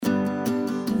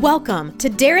Welcome to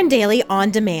Darren Daily On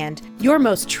Demand, your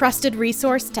most trusted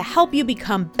resource to help you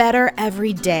become better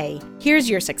every day. Here's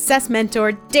your success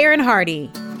mentor, Darren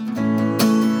Hardy.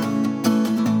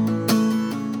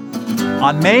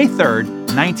 On May 3rd,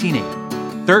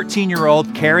 1980,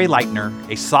 13-year-old Carrie Lightner,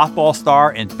 a softball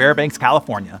star in Fairbanks,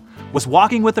 California, was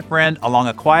walking with a friend along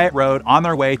a quiet road on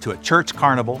their way to a church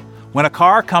carnival when a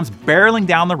car comes barreling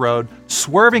down the road,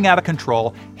 swerving out of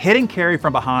control, hitting Carrie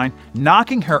from behind,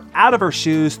 knocking her out of her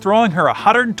shoes, throwing her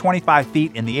 125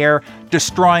 feet in the air,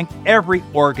 destroying every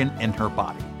organ in her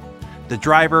body. The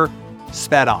driver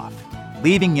sped off,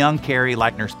 leaving young Carrie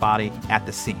Lightner's body at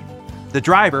the scene. The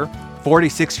driver,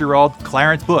 46-year-old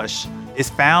Clarence Bush, is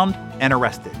found and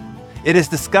arrested. It is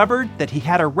discovered that he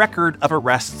had a record of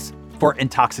arrests for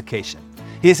intoxication.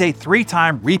 He is a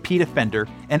 3-time repeat offender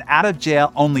and out of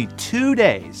jail only 2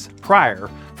 days prior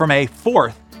from a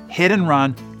 4th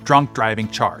hit-and-run drunk driving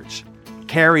charge.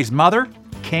 Carrie's mother,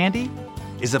 Candy,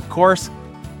 is of course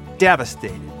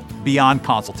devastated beyond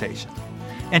consultation.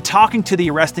 And talking to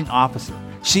the arresting officer,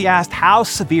 she asked how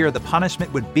severe the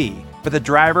punishment would be for the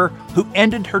driver who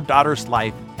ended her daughter's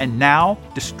life and now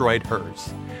destroyed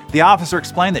hers. The officer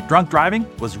explained that drunk driving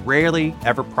was rarely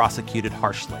ever prosecuted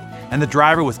harshly, and the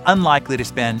driver was unlikely to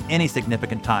spend any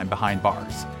significant time behind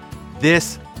bars.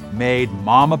 This made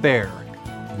Mama Bear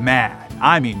mad.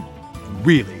 I mean,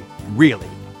 really, really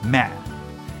mad.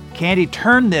 Candy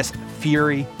turned this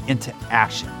fury into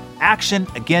action. Action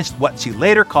against what she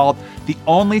later called the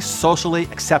only socially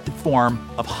accepted form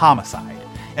of homicide,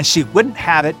 and she wouldn't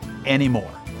have it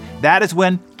anymore. That is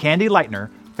when Candy Lightner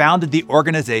founded the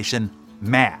organization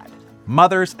MAD,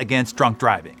 Mothers Against Drunk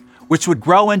Driving, which would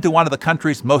grow into one of the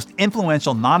country's most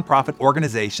influential nonprofit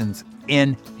organizations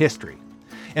in history.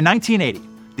 In 1980,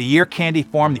 the year Candy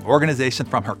formed the organization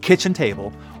from her kitchen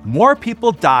table, more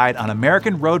people died on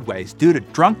American roadways due to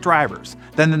drunk drivers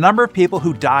than the number of people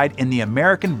who died in the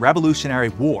American Revolutionary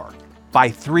War by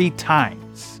 3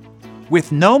 times.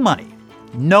 With no money,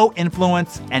 no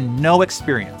influence, and no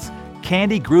experience,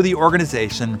 Candy grew the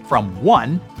organization from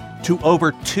 1 to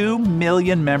over 2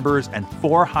 million members and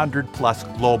 400 plus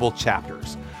global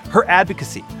chapters. Her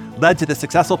advocacy led to the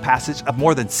successful passage of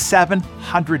more than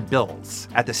 700 bills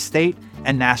at the state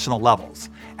and national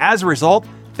levels. As a result,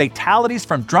 fatalities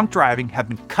from drunk driving have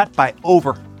been cut by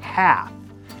over half,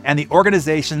 and the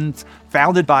organizations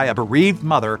founded by a bereaved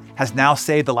mother has now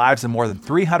saved the lives of more than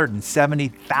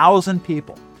 370,000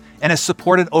 people and has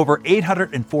supported over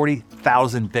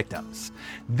 840,000 victims.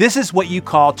 This is what you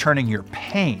call turning your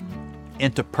pain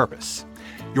into purpose,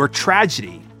 your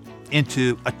tragedy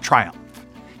into a triumph.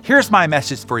 Here's my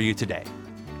message for you today.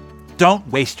 Don't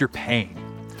waste your pain.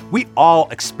 We all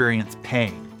experience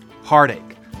pain,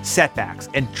 heartache, setbacks,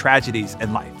 and tragedies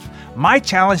in life. My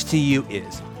challenge to you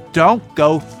is don't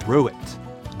go through it.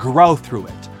 Grow through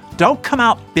it. Don't come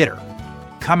out bitter.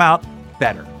 Come out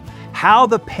better. How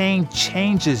the pain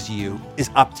changes you is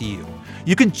up to you.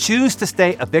 You can choose to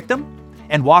stay a victim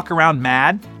and walk around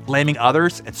mad, blaming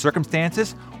others and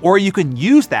circumstances, or you can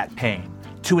use that pain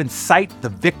to incite the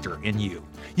victor in you.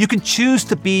 You can choose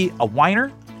to be a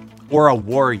whiner or a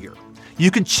warrior.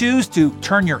 You can choose to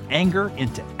turn your anger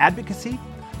into advocacy,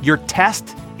 your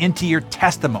test into your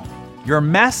testimony, your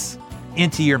mess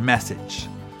into your message.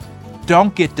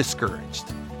 Don't get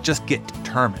discouraged. Just get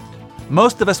determined.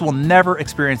 Most of us will never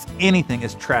experience anything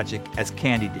as tragic as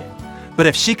Candy did. But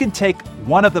if she can take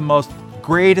one of the most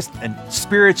greatest and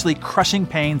spiritually crushing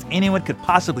pains anyone could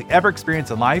possibly ever experience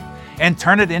in life and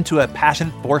turn it into a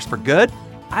passionate force for good,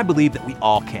 I believe that we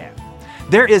all can.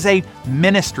 There is a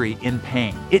ministry in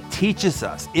pain. It teaches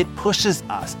us, it pushes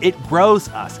us, it grows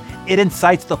us, it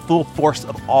incites the full force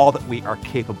of all that we are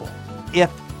capable, if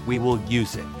we will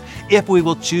use it, if we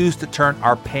will choose to turn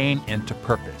our pain into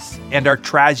purpose and our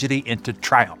tragedy into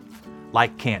triumph,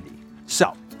 like Candy.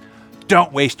 So,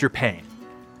 don't waste your pain.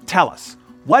 Tell us,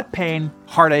 what pain,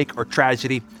 heartache, or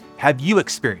tragedy have you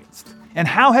experienced? And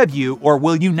how have you, or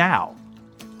will you now,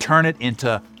 turn it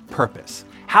into purpose?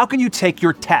 How can you take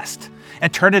your test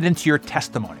and turn it into your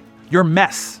testimony, your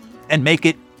mess and make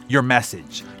it your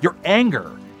message, your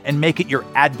anger and make it your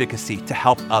advocacy to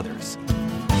help others?